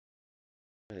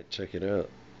Alright, check it out.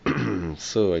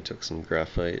 So I took some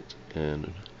graphite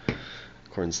and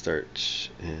cornstarch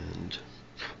and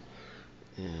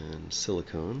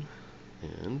silicone,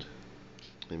 and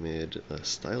I made a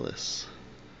stylus.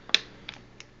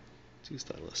 Two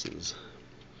styluses.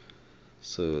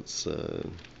 So it's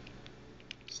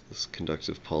this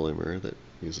conductive polymer that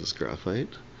uses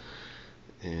graphite,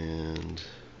 and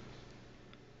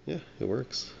yeah, it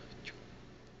works.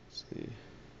 Let's see.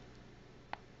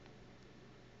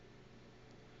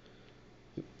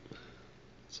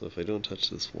 So if I don't touch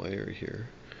this wire here,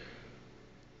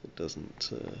 it doesn't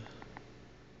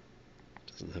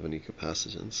have any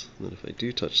capacitance. And then if I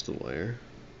do touch the wire,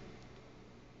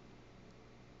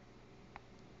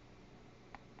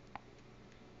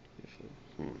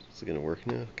 is it gonna work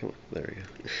now? Come on, there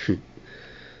we go.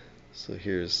 So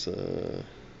here's I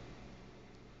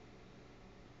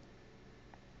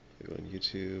go on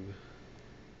YouTube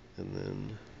and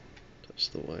then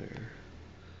touch the wire.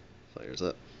 Fires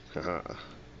up. Haha.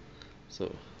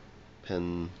 So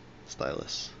pen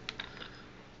stylus.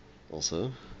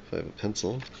 Also, if I have a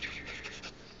pencil,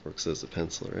 works as a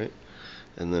pencil, right?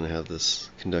 And then I have this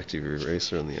conductive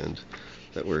eraser on the end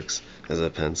that works as a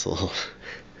pencil.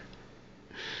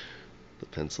 The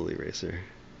pencil eraser.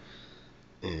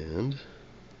 And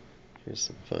here's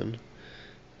some fun.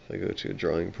 If I go to a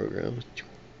drawing program,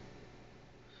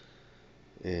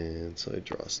 and so I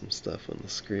draw some stuff on the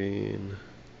screen,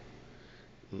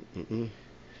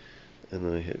 and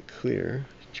then I hit clear.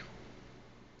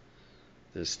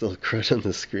 There's still crud on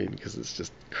the screen because it's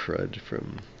just crud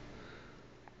from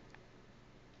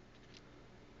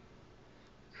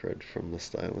the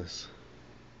stylus.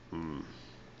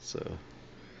 So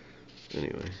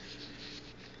anyway,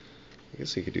 I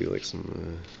guess you could do like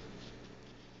some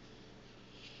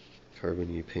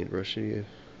carbon-y paintbrushy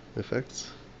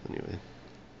effects. Anyway,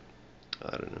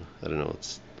 I don't know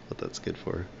what that's good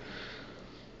for,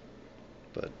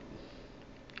 but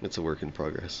it's a work in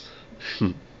progress.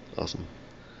 Awesome.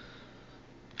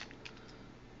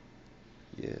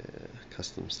 Yeah,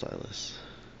 custom stylus.